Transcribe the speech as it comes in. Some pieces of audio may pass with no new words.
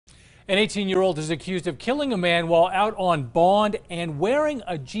An 18-year-old is accused of killing a man while out on bond and wearing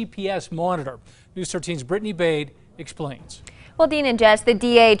a GPS monitor. News 13's Brittany Bade explains. Well, Dean and Jess, the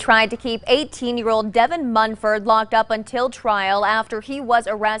DA tried to keep 18-year-old Devin Munford locked up until trial after he was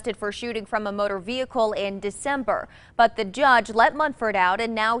arrested for shooting from a motor vehicle in December. But the judge let Munford out,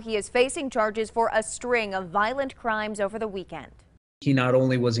 and now he is facing charges for a string of violent crimes over the weekend. He not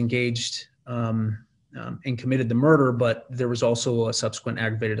only was engaged and committed the murder, but there was also a subsequent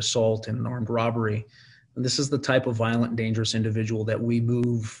aggravated assault and an armed robbery. And this is the type of violent and dangerous individual that we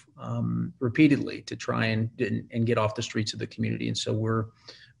move repeatedly to try and get off the streets of the community. And so we're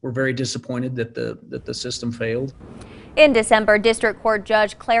very disappointed that the system failed. In December, District Court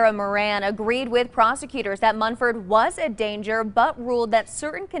Judge Clara Moran agreed with prosecutors that Munford was a danger, but ruled that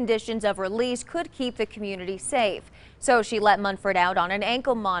certain conditions of release could keep the community safe. So she let Munford out on an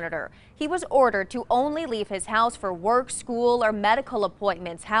ankle monitor. He was ordered to only leave his house for work, school, or medical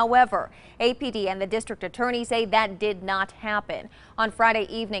appointments. However, APD and the district attorney say that did not happen. On Friday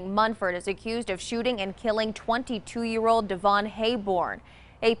evening, Munford is accused of shooting and killing 22-year-old Devon Hayborn.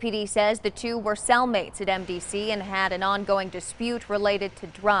 APD says the two were cellmates at MDC and had an ongoing dispute related to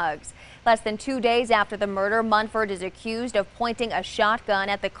drugs. Less than 2 days after the murder, Munford is accused of pointing a shotgun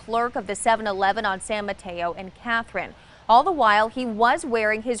at the clerk of the 7-Eleven on San Mateo and Catherine. All the while, he was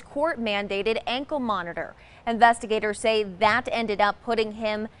wearing his court-mandated ankle monitor. Investigators say that ended up putting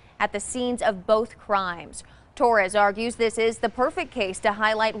him at the scenes of both crimes. Torres argues this is the perfect case to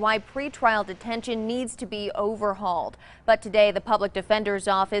highlight why pretrial detention needs to be overhauled. But today, the public defender's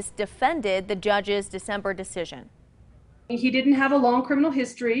office defended the judge's December decision. He didn't have a long criminal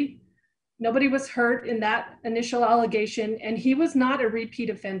history. Nobody was hurt in that initial allegation, and he was not a repeat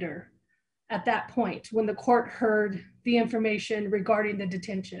offender at that point when the court heard the information regarding the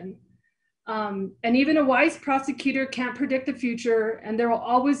detention. And even a wise prosecutor can't predict the future, and there will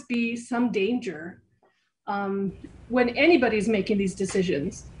always be some danger when anybody's making these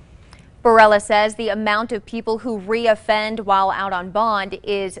decisions. Barella says the amount of people who reoffend while out on bond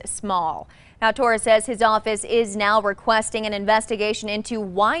is small. Now, Torres says his office is now requesting an investigation into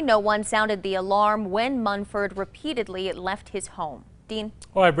why no one sounded the alarm when Munford repeatedly left his home. Dean?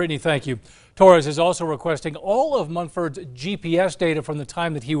 All right, Brittany, thank you. Torres is also requesting all of Munford's GPS data from the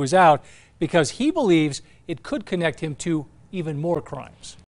time that he was out because he believes it could connect him to even more crimes.